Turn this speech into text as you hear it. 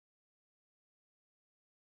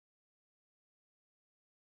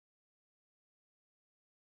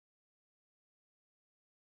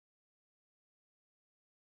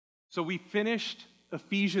So we finished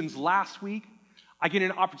Ephesians last week. I get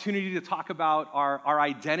an opportunity to talk about our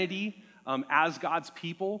identity as God's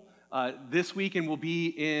people this week, and we'll be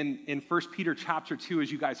in 1 Peter chapter 2, as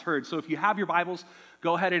you guys heard. So if you have your Bibles,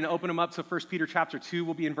 go ahead and open them up to 1 Peter chapter 2.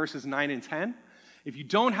 We'll be in verses 9 and 10. If you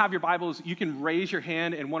don't have your Bibles, you can raise your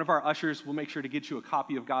hand, and one of our ushers will make sure to get you a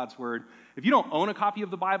copy of God's Word. If you don't own a copy of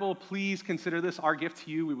the Bible, please consider this our gift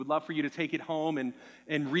to you. We would love for you to take it home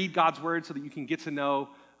and read God's Word so that you can get to know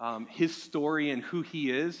His story and who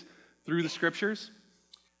He is through the Scriptures.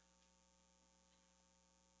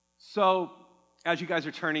 So, as you guys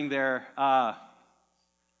are turning there,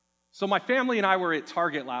 so my family and I were at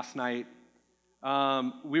Target last night.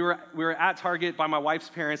 We were at Target by my wife's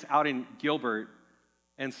parents out in Gilbert,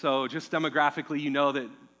 and so just demographically, you know that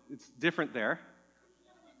it's different there.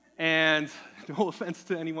 And no offense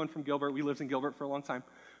to anyone from Gilbert, we lived in Gilbert for a long time,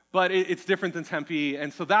 but it's different than Tempe,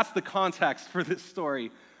 and so that's the context for this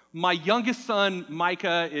story. My youngest son,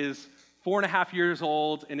 Micah, is 4.5 years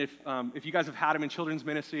old, and if you guys have had him in children's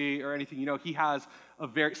ministry or anything, you know he has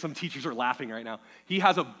some teachers are laughing right now. He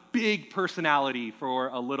has a big personality for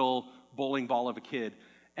a little bowling ball of a kid.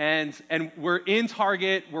 And we're in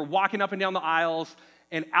Target, we're walking up and down the aisles,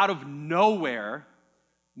 and out of nowhere,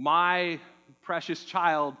 my precious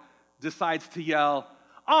child decides to yell,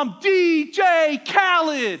 "I'm DJ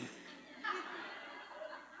Khaled!"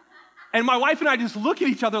 And my wife and I just look at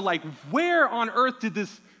each other like, where on earth did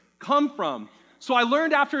this come from? So I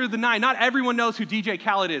learned after the night, not everyone knows who DJ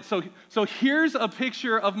Khaled is. So here's a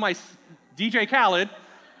picture of my DJ Khaled,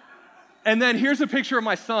 and then here's a picture of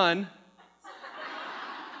my son.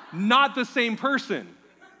 Not the same person.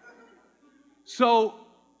 So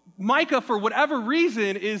Micah, for whatever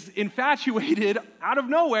reason, is infatuated out of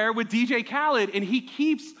nowhere with DJ Khaled, and he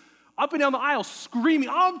keeps up and down the aisle screaming,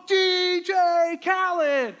 "I'm DJ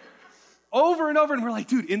Khaled!" over and over, and we're like,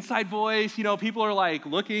 dude, inside voice, you know, people are like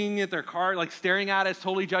looking at their car, like staring at us,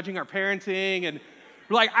 totally judging our parenting, and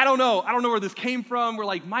we're like, I don't know where this came from. We're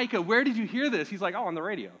like, Micah, where did you hear this? He's like, on the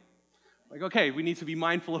radio. Like, okay, we need to be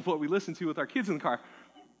mindful of what we listen to with our kids in the car.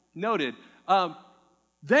 Noted.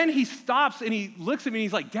 Then he stops and he looks at me and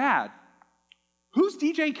he's like, Dad, who's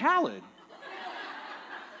DJ Khaled?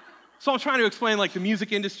 So I'm trying to explain like the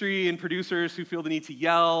music industry and producers who feel the need to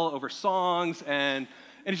yell over songs, and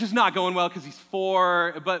it's just not going well because he's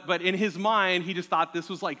 4, but in his mind, he just thought this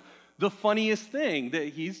was like the funniest thing, that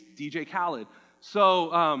he's DJ Khaled.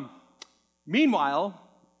 So meanwhile,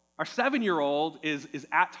 our 7-year-old is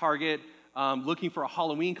at Target looking for a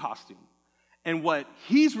Halloween costume. And what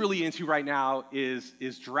he's really into right now is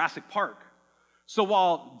Jurassic Park. So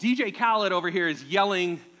while DJ Khaled over here is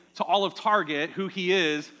yelling to all of Target who he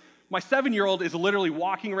is, my 7-year-old is literally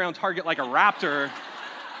walking around Target like a raptor,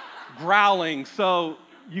 growling. So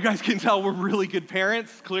you guys can tell we're really good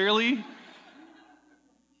parents, clearly.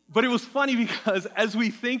 But it was funny because as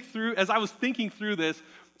I was thinking through this,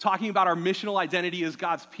 talking about our missional identity as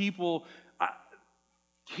God's people,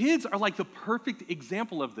 kids are like the perfect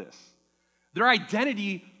example of this. Their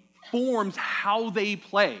identity forms how they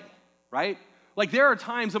play, right? Like there are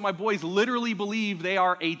times that my boys literally believe they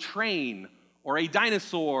are a train or a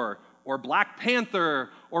dinosaur or Black Panther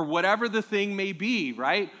or whatever the thing may be,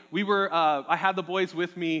 right? I had the boys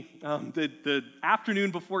with me the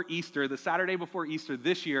afternoon before Easter, the Saturday before Easter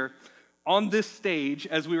this year, on this stage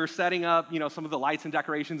as we were setting up, you know, some of the lights and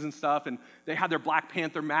decorations and stuff, and they had their Black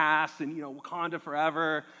Panther masks and, you know, Wakanda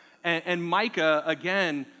forever. And Micah,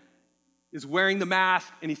 again, is wearing the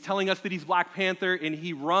mask, and he's telling us that he's Black Panther, and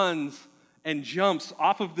he runs and jumps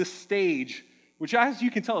off of this stage, which, as you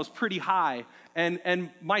can tell, is pretty high. And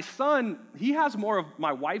my son, he has more of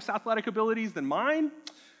my wife's athletic abilities than mine,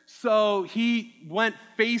 so he went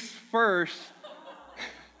face first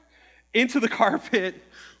into the carpet,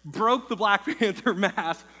 broke the Black Panther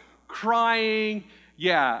mask, crying.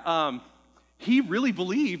 Yeah, he really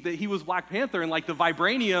believed that he was Black Panther, and like the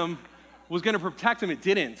vibranium was going to protect him. It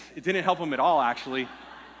didn't help him at all, actually.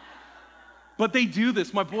 But they do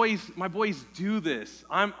this. My boys do this.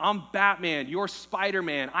 I'm Batman. You're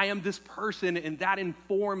Spider-Man. I am this person, and that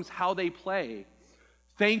informs how they play.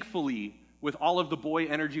 Thankfully, with all of the boy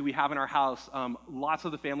energy we have in our house, lots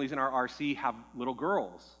of the families in our RC have little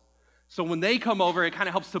girls. So when they come over, it kind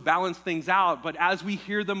of helps to balance things out. But as we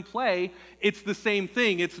hear them play, it's the same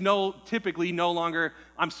thing. It's typically no longer,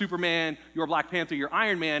 I'm Superman, you're Black Panther, you're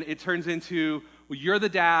Iron Man. It turns into, well, you're the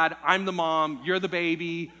dad, I'm the mom, you're the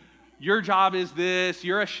baby, your job is this,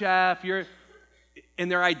 you're a chef,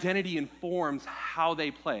 and their identity informs how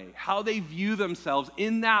they play. How they view themselves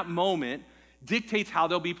in that moment dictates how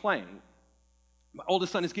they'll be playing. My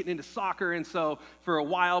oldest son is getting into soccer, and so for a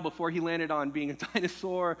while before he landed on being a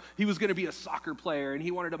dinosaur, he was going to be a soccer player, and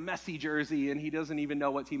he wanted a Messi jersey, and he doesn't even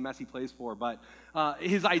know what team Messi plays for. But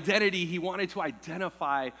his identity, he wanted to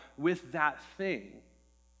identify with that thing.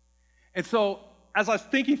 And so as I was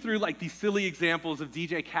thinking through like these silly examples of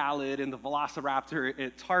DJ Khaled and the Velociraptor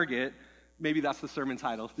at Target, maybe that's the sermon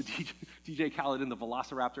title, the DJ Khaled and the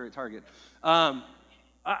Velociraptor at Target.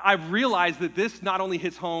 I've realized that this not only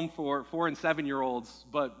hits home for 4- and 7-year-olds,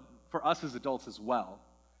 but for us as adults as well.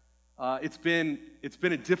 It's been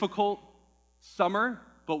a difficult summer,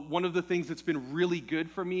 but one of the things that's been really good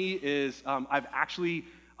for me is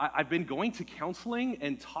I've been going to counseling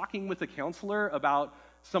and talking with a counselor about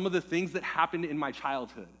some of the things that happened in my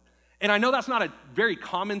childhood. And I know that's not a very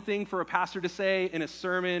common thing for a pastor to say in a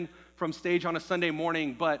sermon from stage on a Sunday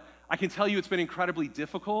morning, but I can tell you it's been incredibly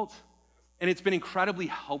difficult. And it's been incredibly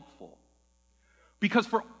helpful. Because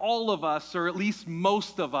for all of us, or at least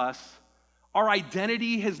most of us, our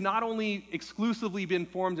identity has not only exclusively been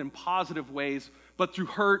formed in positive ways, but through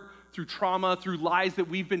hurt, through trauma, through lies that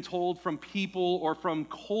we've been told from people or from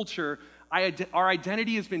culture, our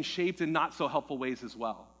identity has been shaped in not so helpful ways as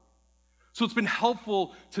well. So it's been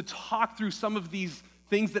helpful to talk through some of these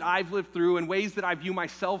things that I've lived through and ways that I view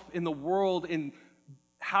myself in the world and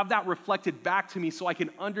have that reflected back to me so I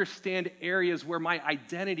can understand areas where my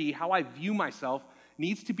identity, how I view myself,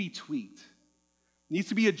 needs to be tweaked, needs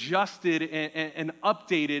to be adjusted and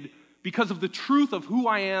updated because of the truth of who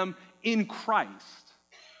I am in Christ,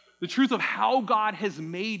 the truth of how God has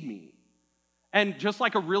made me. And just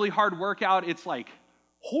like a really hard workout, it's like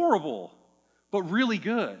horrible, but really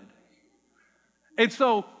good. And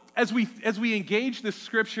so as we engage this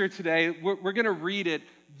scripture today, we're going to read it.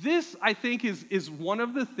 This, I think, is one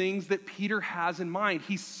of the things that Peter has in mind.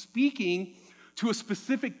 He's speaking to a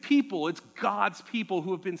specific people. It's God's people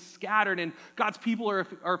who have been scattered, and God's people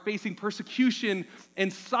are facing persecution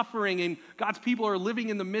and suffering, and God's people are living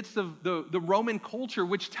in the midst of the Roman culture,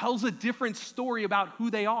 which tells a different story about who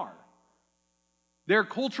they are. Their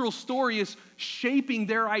cultural story is shaping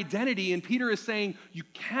their identity, and Peter is saying, you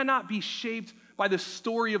cannot be shaped by the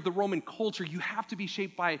story of the Roman culture. You have to be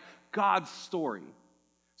shaped by God's story.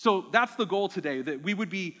 So that's the goal today, that we would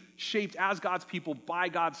be shaped as God's people by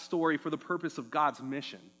God's story for the purpose of God's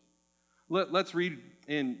mission. Let's read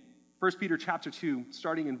in 1 Peter chapter 2,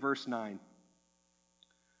 starting in verse 9. It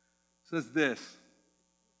says this.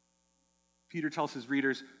 Peter tells his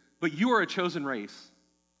readers, "But you are a chosen race,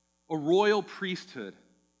 a royal priesthood,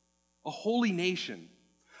 a holy nation,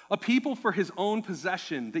 a people for his own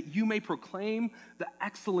possession, that you may proclaim the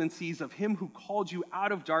excellencies of him who called you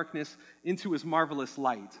out of darkness into his marvelous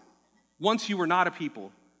light. Once you were not a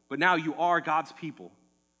people, but now you are God's people.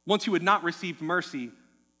 Once you had not received mercy,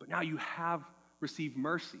 but now you have received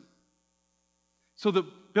mercy." So the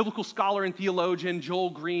biblical scholar and theologian Joel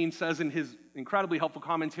Green says in his incredibly helpful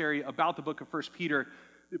commentary about the book of 1 Peter,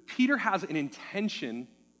 that Peter has an intention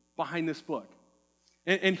behind this book.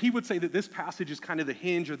 And he would say that this passage is kind of the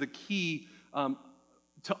hinge or the key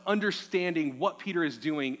to understanding what Peter is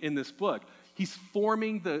doing in this book. He's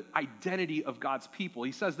forming the identity of God's people.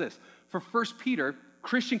 He says this, for 1 Peter,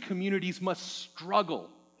 Christian communities must struggle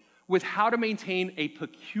with how to maintain a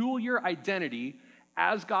peculiar identity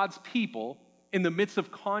as God's people in the midst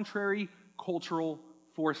of contrary cultural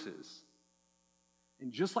forces.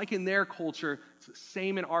 And just like in their culture, it's the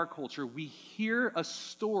same in our culture. We hear a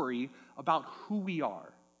story about who we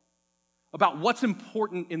are, about what's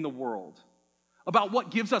important in the world, about what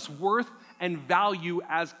gives us worth and value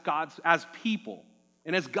as people.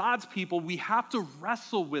 And as God's people, we have to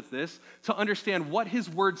wrestle with this to understand what his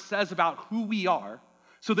word says about who we are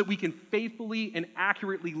so that we can faithfully and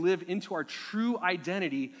accurately live into our true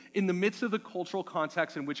identity in the midst of the cultural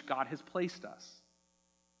context in which God has placed us.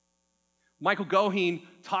 Michael Goheen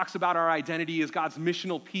talks about our identity as God's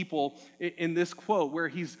missional people in this quote where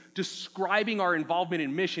he's describing our involvement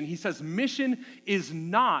in mission. He says, mission is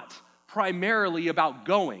not primarily about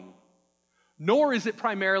going, nor is it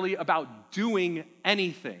primarily about doing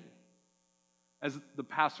anything. As the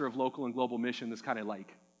pastor of local and global mission, this kind of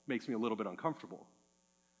like makes me a little bit uncomfortable.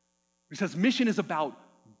 He says, mission is about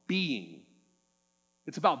being.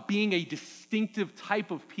 It's about being a distinctive type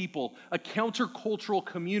of people, a countercultural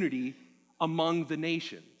community among the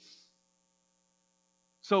nations.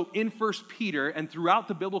 So in 1 Peter and throughout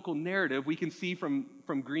the biblical narrative, we can see from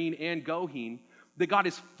Green and Goheen that God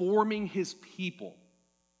is forming his people.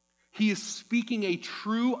 He is speaking a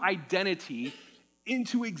true identity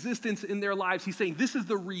into existence in their lives. He's saying this is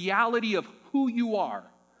the reality of who you are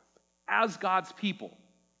as God's people.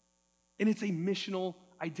 And it's a missional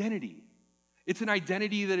identity. It's an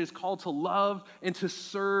identity that is called to love and to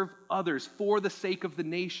serve others for the sake of the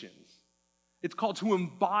nations. It's called to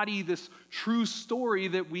embody this true story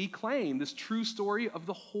that we claim, this true story of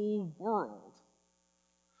the whole world.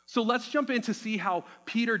 So let's jump in to see how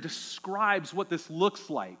Peter describes what this looks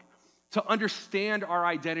like, to understand our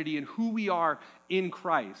identity and who we are in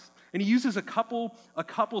Christ. And he uses a couple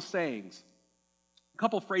sayings, a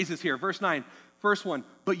couple phrases here. Verse 9, first one,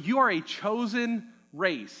 but you are a chosen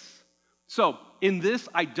race. So in this,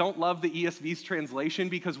 I don't love the ESV's translation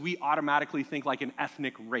because we automatically think like an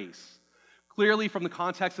ethnic race. Clearly, from the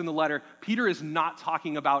context in the letter, Peter is not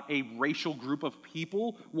talking about a racial group of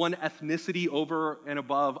people, one ethnicity over and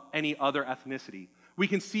above any other ethnicity. We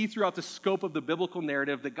can see throughout the scope of the biblical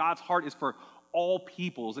narrative that God's heart is for all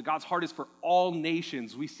peoples, that God's heart is for all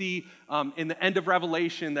nations. We see in the end of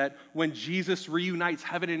Revelation that when Jesus reunites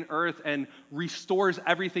heaven and earth and restores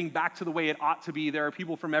everything back to the way it ought to be, there are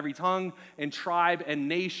people from every tongue and tribe and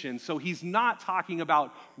nation. So he's not talking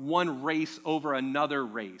about one race over another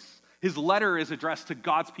race. His letter is addressed to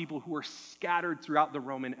God's people who are scattered throughout the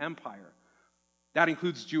Roman Empire. That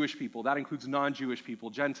includes Jewish people, that includes non-Jewish people,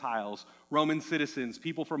 Gentiles, Roman citizens,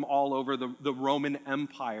 people from all over the Roman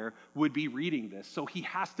Empire would be reading this. So he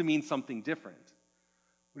has to mean something different.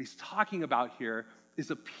 What he's talking about here is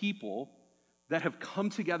a people that have come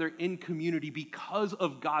together in community because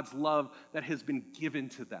of God's love that has been given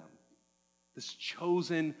to them. This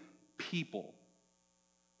chosen people.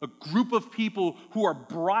 A group of people who are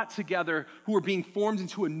brought together, who are being formed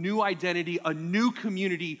into a new identity, a new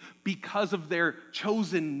community because of their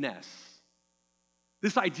chosenness.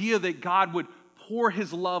 This idea that God would pour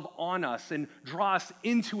his love on us and draw us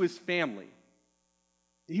into his family.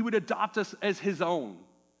 He would adopt us as his own.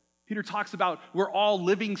 Peter talks about we're all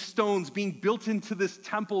living stones being built into this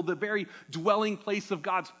temple, the very dwelling place of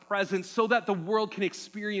God's presence, so that the world can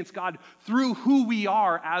experience God through who we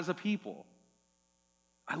are as a people.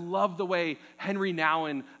 I love the way Henry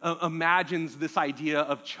Nouwen imagines this idea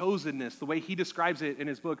of chosenness, the way he describes it in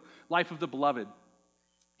his book, Life of the Beloved.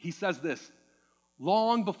 He says this,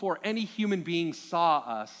 long before any human being saw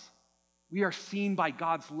us, we are seen by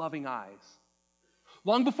God's loving eyes.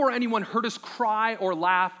 Long before anyone heard us cry or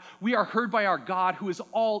laugh, we are heard by our God who is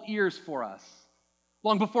all ears for us.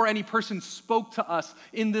 Long before any person spoke to us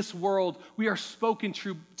in this world, we are spoken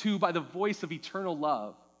to by the voice of eternal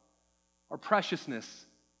love. Our preciousness,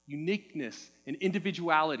 uniqueness, and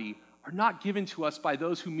individuality are not given to us by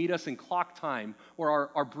those who meet us in clock time or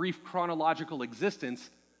our brief chronological existence,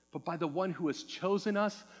 but by the one who has chosen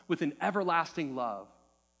us with an everlasting love,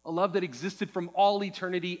 a love that existed from all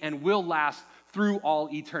eternity and will last through all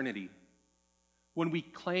eternity. When we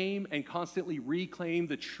claim and constantly reclaim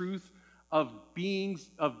the truth of being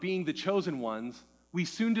the chosen ones, we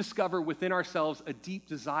soon discover within ourselves a deep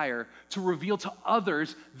desire to reveal to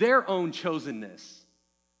others their own chosenness.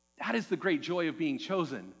 That is the great joy of being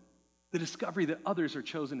chosen, the discovery that others are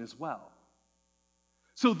chosen as well.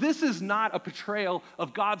 So this is not a portrayal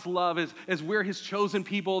of God's love as we're his chosen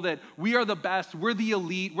people, that we are the best, we're the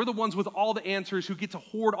elite, we're the ones with all the answers who get to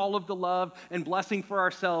hoard all of the love and blessing for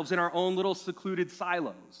ourselves in our own little secluded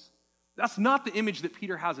silos. That's not the image that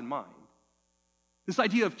Peter has in mind. This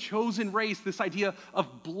idea of chosen race, this idea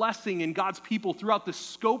of blessing in God's people throughout the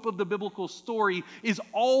scope of the biblical story is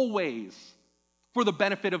always for the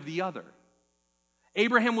benefit of the other.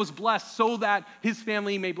 Abraham was blessed so that his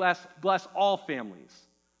family may bless all families.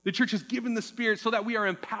 The church has given the Spirit so that we are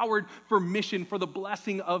empowered for mission, for the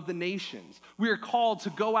blessing of the nations. We are called to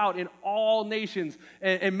go out in all nations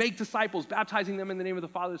and make disciples, baptizing them in the name of the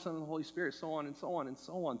Father, the Son, and the Holy Spirit, so on and so on and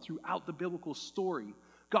so on. Throughout the biblical story,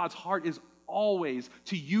 God's heart is always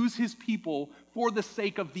to use his people for the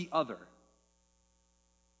sake of the other.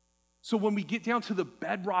 So when we get down to the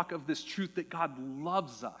bedrock of this truth that God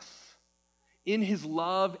loves us, in his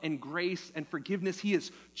love and grace and forgiveness, he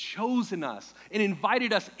has chosen us and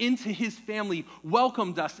invited us into his family,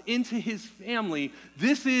 welcomed us into his family.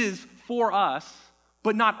 This is for us,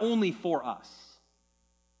 but not only for us.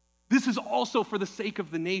 This is also for the sake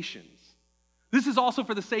of the nations. This is also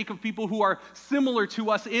for the sake of people who are similar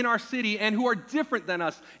to us in our city and who are different than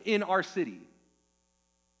us in our city.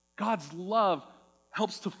 God's love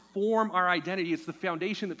helps to form our identity. It's the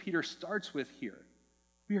foundation that Peter starts with here.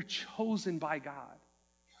 We are chosen by God.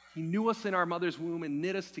 He knew us in our mother's womb and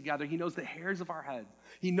knit us together. He knows the hairs of our head.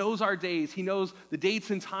 He knows our days. He knows the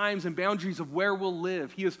dates and times and boundaries of where we'll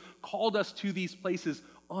live. He has called us to these places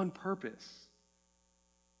on purpose.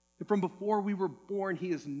 And from before we were born,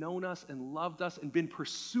 he has known us and loved us and been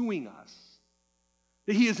pursuing us.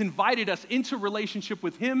 That he has invited us into relationship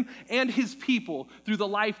with him and his people through the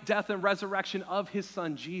life, death, and resurrection of his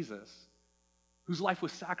son, Jesus. whose life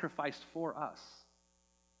was sacrificed for us.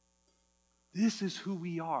 This is who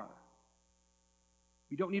we are.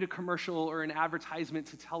 We don't need a commercial or an advertisement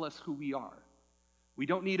to tell us who we are. We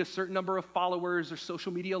don't need a certain number of followers or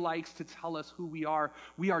social media likes to tell us who we are.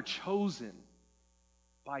 We are chosen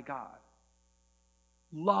by God,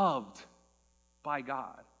 loved by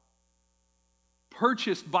God,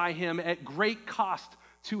 purchased by him at great cost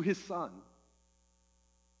to his Son.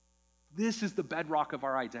 This is the bedrock of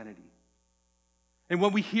our identity. And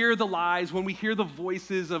when we hear the lies, when we hear the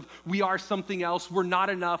voices of we are something else, we're not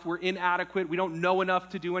enough, we're inadequate, we don't know enough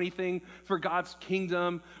to do anything for God's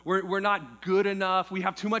kingdom, we're not good enough, we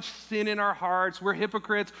have too much sin in our hearts, we're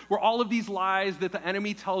hypocrites, we're all of these lies that the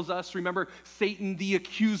enemy tells us. Remember, Satan, the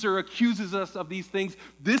accuser, accuses us of these things.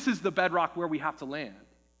 This is the bedrock where we have to land.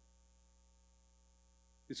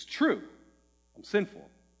 It's true. I'm sinful.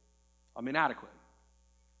 I'm inadequate.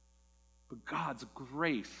 But God's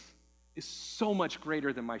grace is so much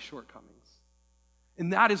greater than my shortcomings.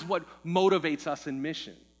 And that is what motivates us in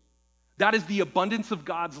mission. That is the abundance of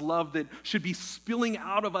God's love that should be spilling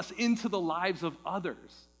out of us into the lives of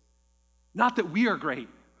others. Not that we are great,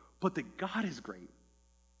 but that God is great.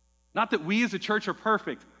 Not that we as a church are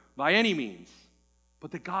perfect by any means,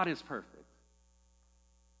 but that God is perfect.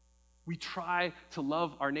 We try to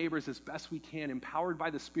love our neighbors as best we can, empowered by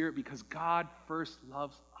the Spirit, because God first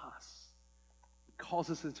loves us.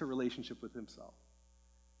 Calls us into relationship with himself.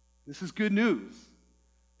 This is good news.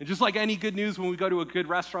 And just like any good news, when we go to a good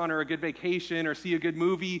restaurant or a good vacation or see a good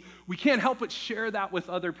movie, we can't help but share that with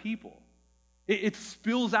other people. It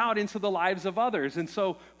spills out into the lives of others. And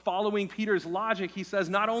so following Peter's logic, he says,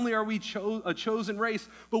 not only are we a chosen race,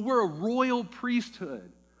 but we're a royal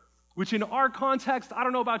priesthood, which in our context, I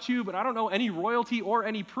don't know about you, but I don't know any royalty or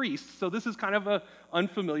any priest. So this is kind of an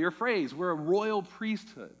unfamiliar phrase. We're a royal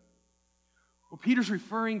priesthood. What Peter's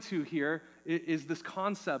referring to here is this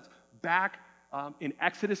concept back in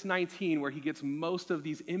Exodus 19, where he gets most of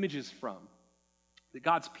these images from, that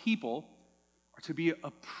God's people are to be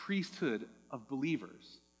a priesthood of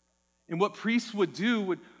believers. And what priests would do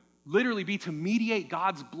would literally be to mediate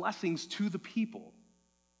God's blessings to the people.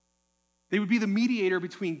 They would be the mediator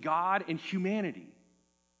between God and humanity.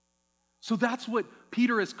 So that's what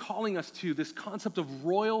Peter is calling us to, this concept of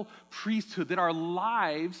royal priesthood, that our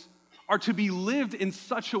lives are to be lived in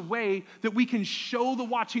such a way that we can show the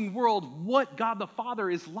watching world what God the Father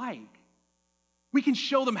is like. We can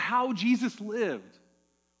show them how Jesus lived.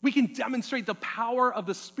 We can demonstrate the power of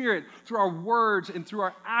the Spirit through our words and through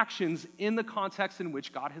our actions in the context in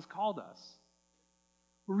which God has called us.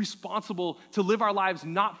 We're responsible to live our lives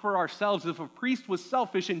not for ourselves. If a priest was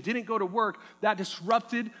selfish and didn't go to work, that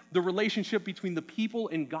disrupted the relationship between the people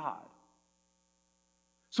and God.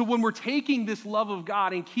 So when we're taking this love of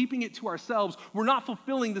God and keeping it to ourselves, we're not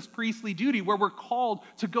fulfilling this priestly duty where we're called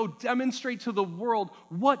to go demonstrate to the world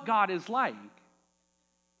what God is like.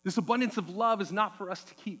 This abundance of love is not for us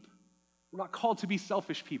to keep. We're not called to be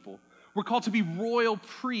selfish people. We're called to be royal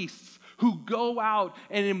priests who go out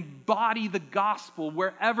and embody the gospel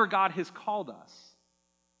wherever God has called us.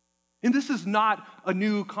 And this is not a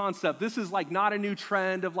new concept. This is not a new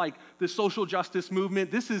trend of the social justice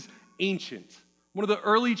movement. This is ancient. One of the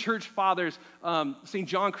early church fathers, St.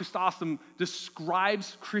 John Chrysostom,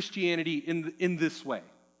 describes Christianity in this way.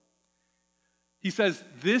 He says,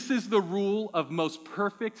 this is the rule of most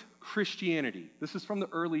perfect Christianity. This is from the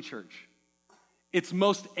early church. Its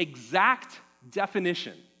most exact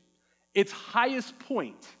definition, its highest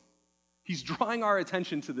point. He's drawing our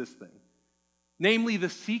attention to this thing. Namely, the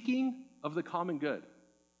seeking of the common good.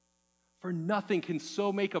 For nothing can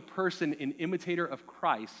so make a person an imitator of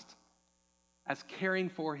Christ as caring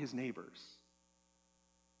for his neighbors.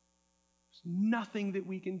 There's nothing that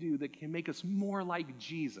we can do that can make us more like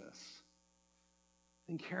Jesus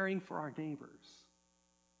than caring for our neighbors.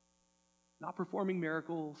 Not performing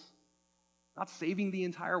miracles, not saving the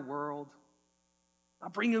entire world,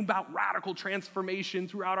 not bringing about radical transformation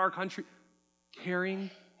throughout our country,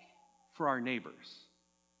 caring for our neighbors.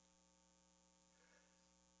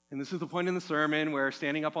 And this is the point in the sermon where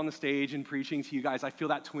standing up on the stage and preaching to you guys, I feel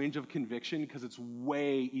that twinge of conviction because it's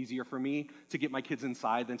way easier for me to get my kids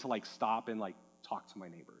inside than to stop and talk to my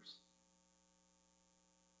neighbors.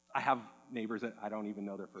 I have neighbors that I don't even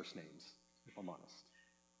know their first names, if I'm honest.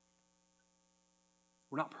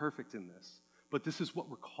 We're not perfect in this, but this is what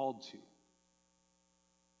we're called to.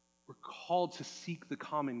 We're called to seek the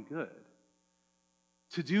common good.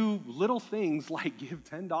 To do little things like give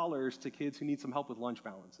 $10 to kids who need some help with lunch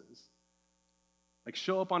balances.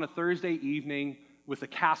 Show up on a Thursday evening with a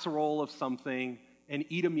casserole of something and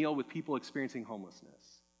eat a meal with people experiencing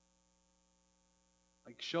homelessness.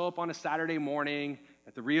 Like show up on a Saturday morning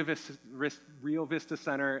at the Rio Vista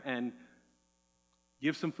Center and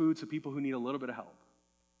give some food to people who need a little bit of help.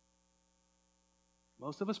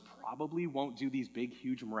 Most of us probably won't do these big,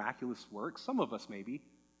 huge, miraculous works. Some of us maybe.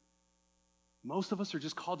 Most of us are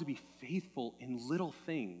just called to be faithful in little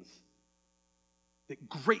things that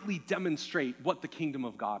greatly demonstrate what the kingdom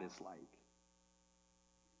of God is like.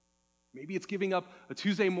 Maybe it's giving up a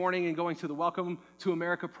Tuesday morning and going to the Welcome to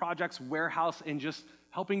America Project's warehouse and just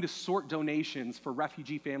helping to sort donations for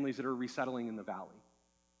refugee families that are resettling in the valley.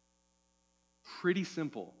 Pretty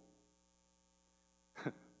simple.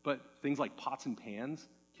 But things like pots and pans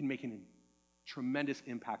can make a tremendous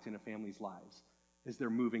impact in a family's lives as they're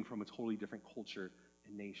moving from a totally different culture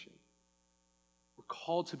and nation. We're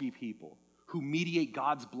called to be people who mediate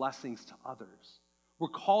God's blessings to others. We're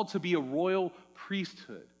called to be a royal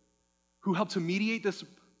priesthood who help to mediate this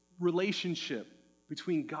relationship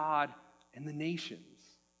between God and the nations.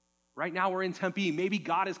 Right now we're in Tempe. Maybe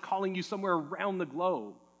God is calling you somewhere around the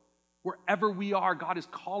globe. Wherever we are, God is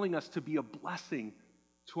calling us to be a blessing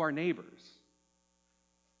to our neighbors.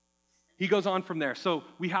 He goes on from there. So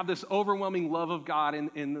we have this overwhelming love of God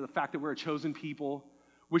in the fact that we're a chosen people,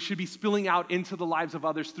 which should be spilling out into the lives of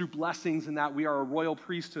others through blessings in that we are a royal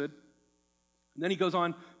priesthood. And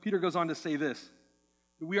then Peter goes on to say this,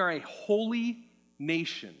 that we are a holy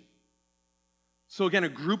nation. So again, a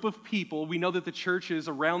group of people. We know that the church is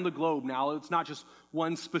around the globe now. It's not just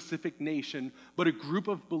one specific nation, but a group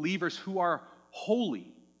of believers who are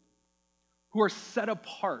holy, who are set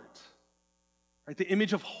apart. Right? The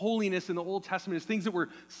image of holiness in the Old Testament is things that were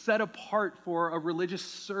set apart for a religious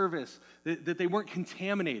service, that they weren't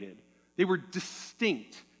contaminated. They were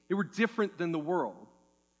distinct. They were different than the world.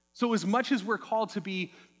 So as much as we're called to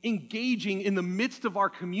be engaging in the midst of our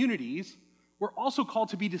communities, we're also called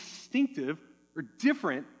to be distinctive or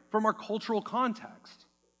different from our cultural context.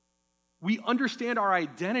 We understand our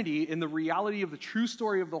identity in the reality of the true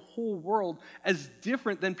story of the whole world as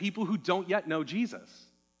different than people who don't yet know Jesus.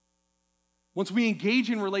 Once we engage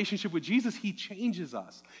in relationship with Jesus, he changes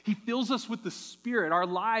us. He fills us with the Spirit. Our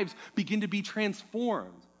lives begin to be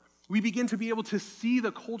transformed. We begin to be able to see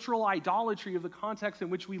the cultural idolatry of the context in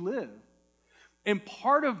which we live. And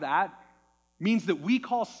part of that means that we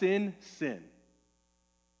call sin, sin.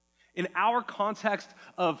 In our context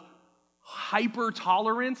of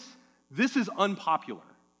hyper-tolerance, this is unpopular.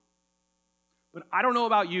 But I don't know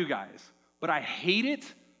about you guys, but I hate it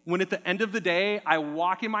when at the end of the day, I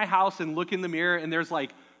walk in my house and look in the mirror and there's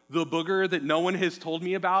like the booger that no one has told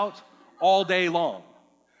me about all day long.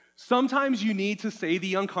 Sometimes you need to say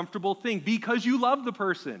the uncomfortable thing because you love the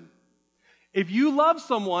person. If you love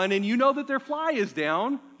someone and you know that their fly is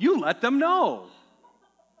down, you let them know.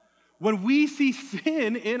 When we see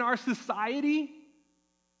sin in our society,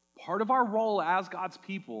 part of our role as God's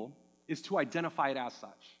people is to identify it as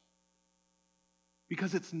such.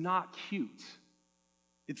 Because it's not cute.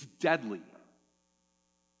 It's deadly.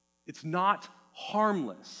 It's not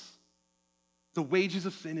harmless. The wages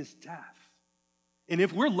of sin is death. And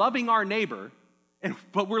if we're loving our neighbor,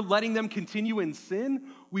 but we're letting them continue in sin,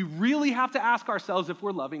 we really have to ask ourselves if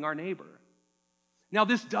we're loving our neighbor. Now,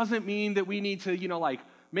 this doesn't mean that we need to,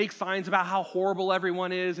 make signs about how horrible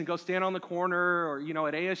everyone is and go stand on the corner or,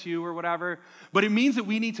 at ASU or whatever. But it means that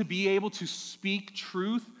we need to be able to speak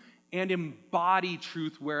truth and embody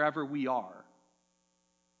truth wherever we are.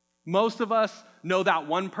 Most of us know that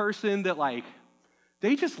one person that,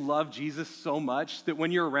 they just love Jesus so much that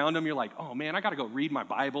when you're around them, you're like, oh man, I got to go read my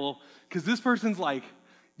Bible. Because this person's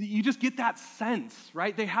you just get that sense,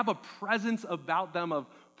 right? They have a presence about them of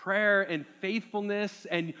prayer and faithfulness,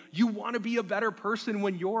 and you want to be a better person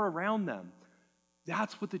when you're around them.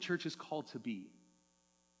 That's what the church is called to be.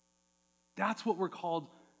 That's what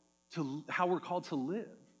how we're called to live.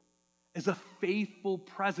 As a faithful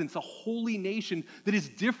presence, a holy nation that is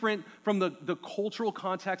different from the cultural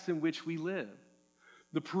context in which we live.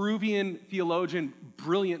 The Peruvian theologian,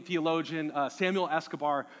 brilliant theologian, Samuel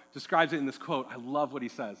Escobar describes it in this quote. I love what he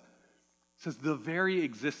says. He says, the very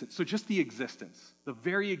existence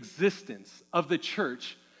of the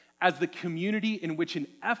church as the community in which an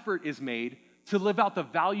effort is made to live out the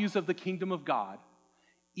values of the kingdom of God,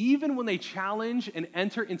 even when they challenge and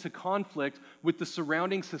enter into conflict with the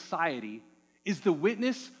surrounding society, is the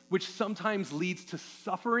witness which sometimes leads to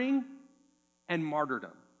suffering and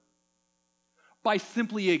martyrdom. By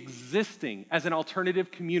simply existing as an alternative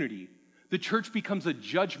community, the church becomes a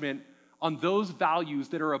judgment on those values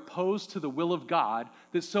that are opposed to the will of God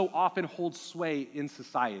that so often hold sway in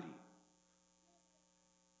society.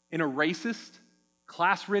 In a racist,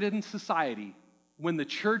 class-ridden society, when the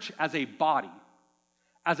church as a body,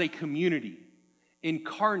 as a community,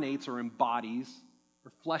 incarnates or embodies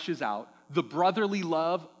or fleshes out the brotherly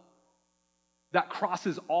love that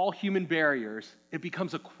crosses all human barriers, it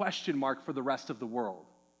becomes a question mark for the rest of the world.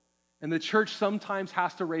 And the church sometimes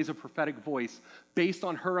has to raise a prophetic voice based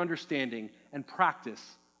on her understanding and practice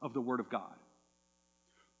of the Word of God.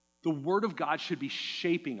 The Word of God should be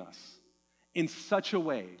shaping us in such a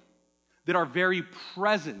way that our very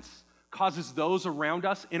presence causes those around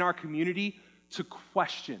us in our community to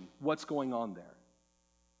question what's going on there.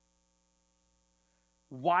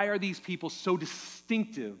 Why are these people so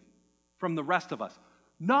distinctive from the rest of us?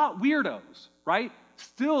 Not weirdos, right?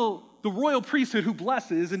 Still the royal priesthood who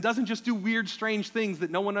blesses and doesn't just do weird, strange things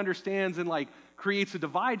that no one understands and like creates a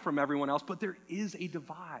divide from everyone else, but there is a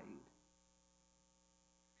divide.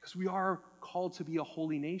 Because we are called to be a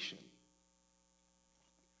holy nation.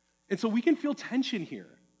 And so we can feel tension here.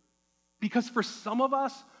 Because for some of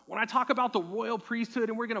us, when I talk about the royal priesthood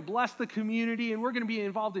and we're going to bless the community and we're going to be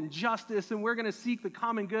involved in justice and we're going to seek the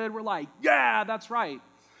common good, we're like, yeah, that's right.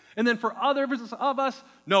 And then for others of us,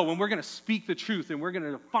 no, when we're going to speak the truth and we're going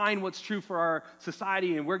to define what's true for our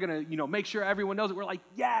society and we're going to, make sure everyone knows it, we're like,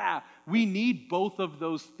 yeah, we need both of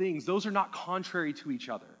those things. Those are not contrary to each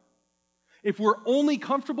other. If we're only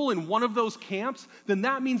comfortable in one of those camps, then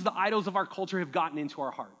that means the idols of our culture have gotten into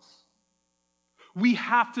our hearts. We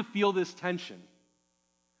have to feel this tension.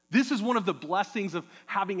 This is one of the blessings of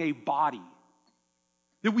having a body.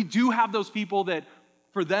 That we do have those people that,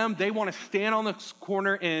 for them, they want to stand on the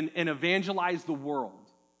corner and evangelize the world.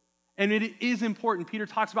 And it is important. Peter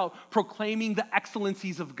talks about proclaiming the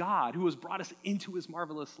excellencies of God who has brought us into his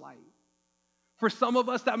marvelous light. For some of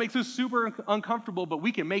us, that makes us super uncomfortable, but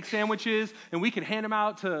we can make sandwiches and we can hand them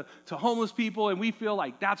out to homeless people and we feel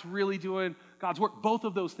like that's really doing God's work. Both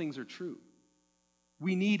of those things are true.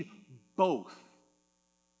 We need both.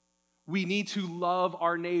 We need to love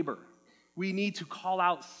our neighbor. We need to call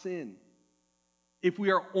out sin. If we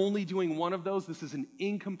are only doing one of those, this is an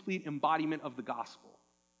incomplete embodiment of the gospel.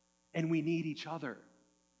 And we need each other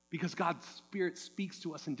because God's Spirit speaks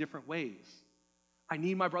to us in different ways. I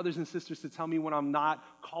need my brothers and sisters to tell me when I'm not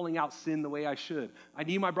calling out sin the way I should. I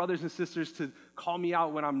need my brothers and sisters to call me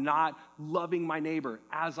out when I'm not loving my neighbor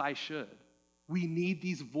as I should. We need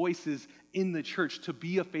these voices in the church to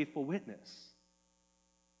be a faithful witness.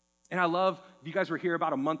 And I love, if you guys were here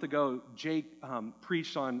about a month ago, Jake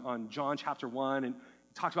preached on John chapter 1, and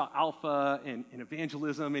he talked about alpha and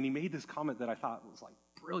evangelism, and he made this comment that I thought was like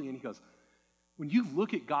brilliant. He goes, when you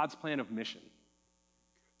look at God's plan of mission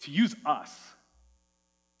to use us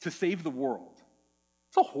to save the world,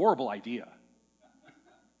 it's a horrible idea.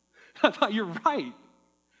 I thought, you're right.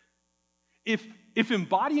 If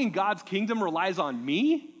embodying God's kingdom relies on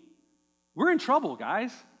me, we're in trouble,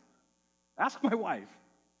 guys. Ask my wife.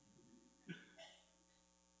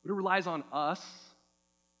 But it relies on us,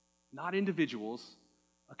 not individuals,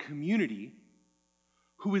 a community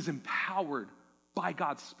who is empowered by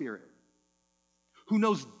God's Spirit, who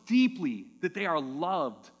knows deeply that they are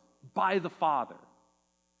loved by the Father,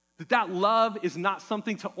 that love is not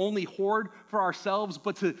something to only hoard for ourselves,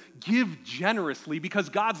 but to give generously because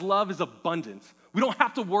God's love is abundant. We don't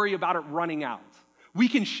have to worry about it running out. We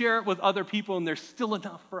can share it with other people and there's still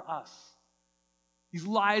enough for us. These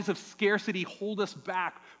lies of scarcity hold us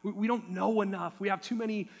back. We don't know enough. We have too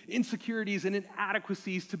many insecurities and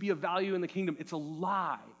inadequacies to be of value in the kingdom. It's a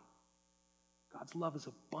lie. God's love is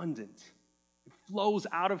abundant. It flows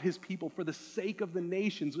out of his people for the sake of the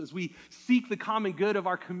nations as we seek the common good of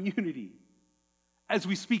our community, as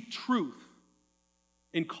we speak truth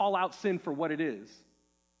and call out sin for what it is.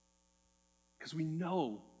 Because we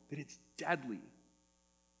know that it's deadly.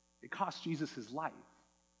 It cost Jesus his life.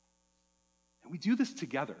 And we do this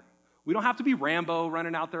together. We don't have to be Rambo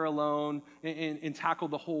running out there alone and tackle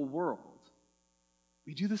the whole world.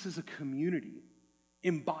 We do this as a community,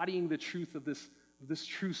 embodying the truth of this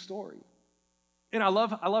true story. And I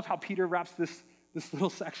love how Peter wraps this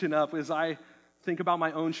little section up as I think about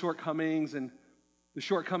my own shortcomings and the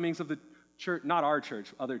shortcomings of the church, not our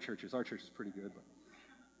church, other churches. Our church is pretty good. But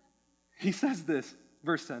he says this,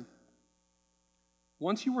 verse 10.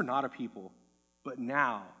 Once you were not a people, but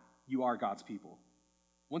now you are God's people.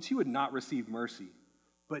 Once you had not received mercy,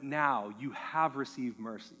 but now you have received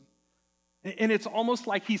mercy. And it's almost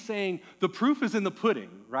like he's saying, the proof is in the pudding,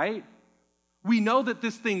 right? We know that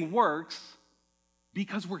this thing works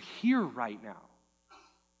because we're here right now.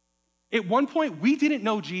 At one point, we didn't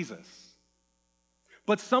know Jesus,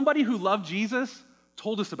 but somebody who loved Jesus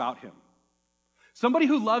told us about him. Somebody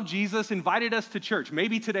who loved Jesus invited us to church.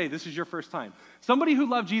 Maybe today, this is your first time. Somebody who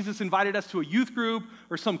loved Jesus invited us to a youth group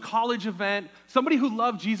or some college event. Somebody who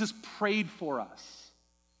loved Jesus prayed for us.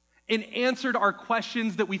 and answered our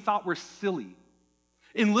questions that we thought were silly,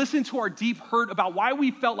 and listened to our deep hurt about why we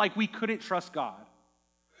felt like we couldn't trust God.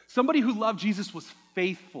 Somebody who loved Jesus was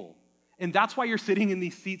faithful, and that's why you're sitting in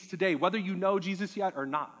these seats today, whether you know Jesus yet or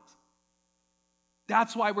not.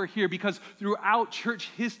 That's why we're here, because throughout church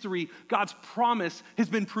history, God's promise has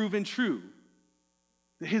been proven true,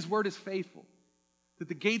 that his word is faithful, that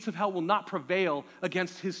the gates of hell will not prevail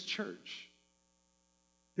against his church,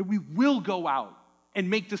 that we will go out and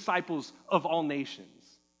make disciples of all nations,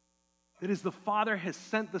 that as the Father has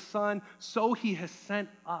sent the Son, so he has sent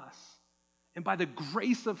us. And by the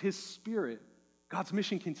grace of his Spirit, God's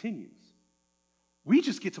mission continues. We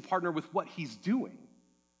just get to partner with what he's doing,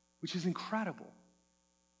 which is incredible.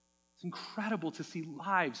 It's incredible to see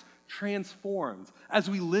lives transformed as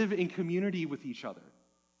we live in community with each other.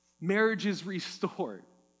 Marriages restored.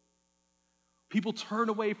 People turn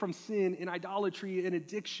away from sin and idolatry and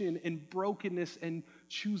addiction and brokenness and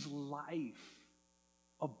choose life,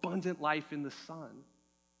 abundant life in the Son.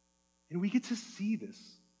 And we get to see this.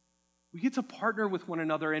 We get to partner with one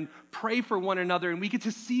another and pray for one another, and we get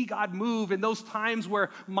to see God move in those times where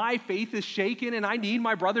my faith is shaken and I need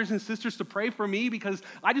my brothers and sisters to pray for me because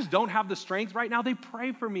I just don't have the strength right now. They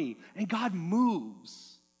pray for me, and God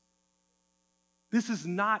moves. This is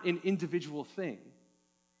not an individual thing.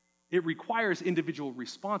 It requires individual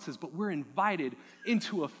responses, but we're invited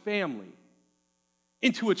into a family,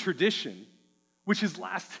 into a tradition, which has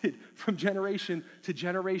lasted from generation to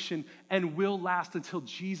generation and will last until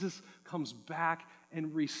Jesus comes back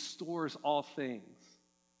and restores all things.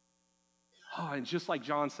 Oh, and just like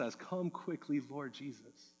John says, come quickly, Lord Jesus.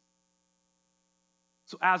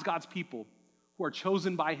 So as God's people who are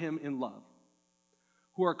chosen by him in love,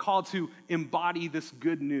 who are called to embody this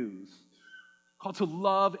good news, called to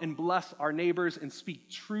love and bless our neighbors and speak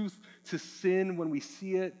truth to sin when we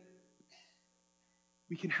see it,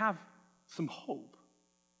 we can have some hope.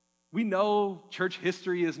 We know church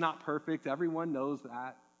history is not perfect. Everyone knows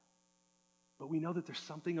that. But we know that there's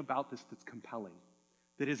something about this that's compelling,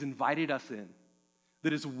 that has invited us in,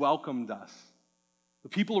 that has welcomed us. The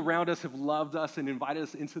people around us have loved us and invited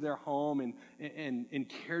us into their home and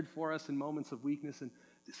cared for us in moments of weakness. And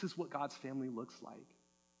this is what God's family looks like.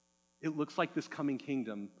 It looks like this coming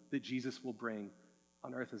kingdom that Jesus will bring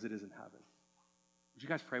on earth as it is in heaven. Would you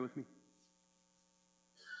guys pray with me?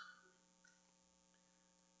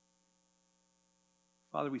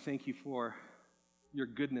 Father, we thank you for your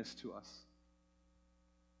goodness to us.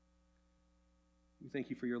 We thank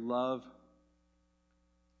you for your love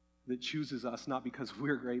that chooses us, not because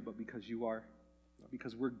we're great, but because you are. Not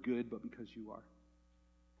because we're good, but because you are.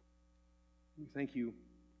 We thank you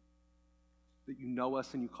that you know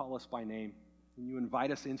us and you call us by name, and you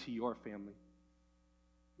invite us into your family.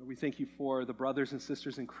 Lord, we thank you for the brothers and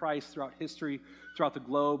sisters in Christ throughout history, throughout the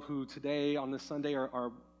globe, who today on this Sunday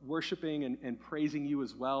are worshiping and praising you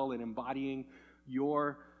as well and embodying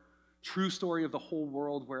your true story of the whole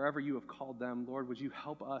world wherever you have called them. Lord, would you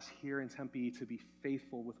help us here in Tempe to be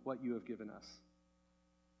faithful with what you have given us?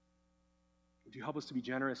 Would you help us to be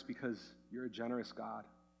generous because you're a generous God?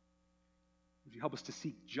 Would you help us to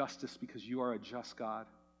seek justice because you are a just God?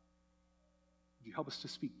 Would you help us to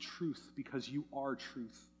speak truth because you are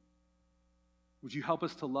truth? Would you help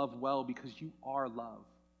us to love well because you are love?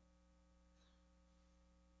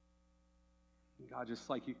 And God, just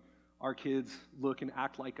like our kids look and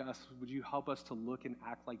act like us, would you help us to look and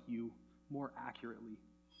act like you more accurately?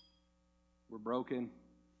 We're broken,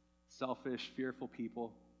 selfish, fearful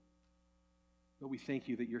people. But we thank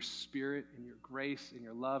you that your spirit and your grace and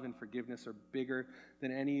your love and forgiveness are bigger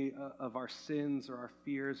than any of our sins or our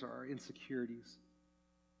fears or our insecurities.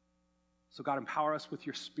 So God, empower us with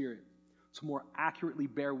your spirit to more accurately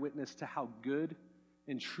bear witness to how good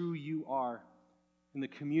and true you are in the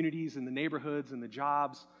communities, in the neighborhoods, in the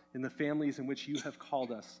jobs, in the families in which you have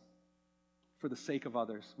called us for the sake of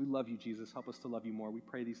others. We love you, Jesus. Help us to love you more. We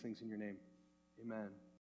pray these things in your name. Amen.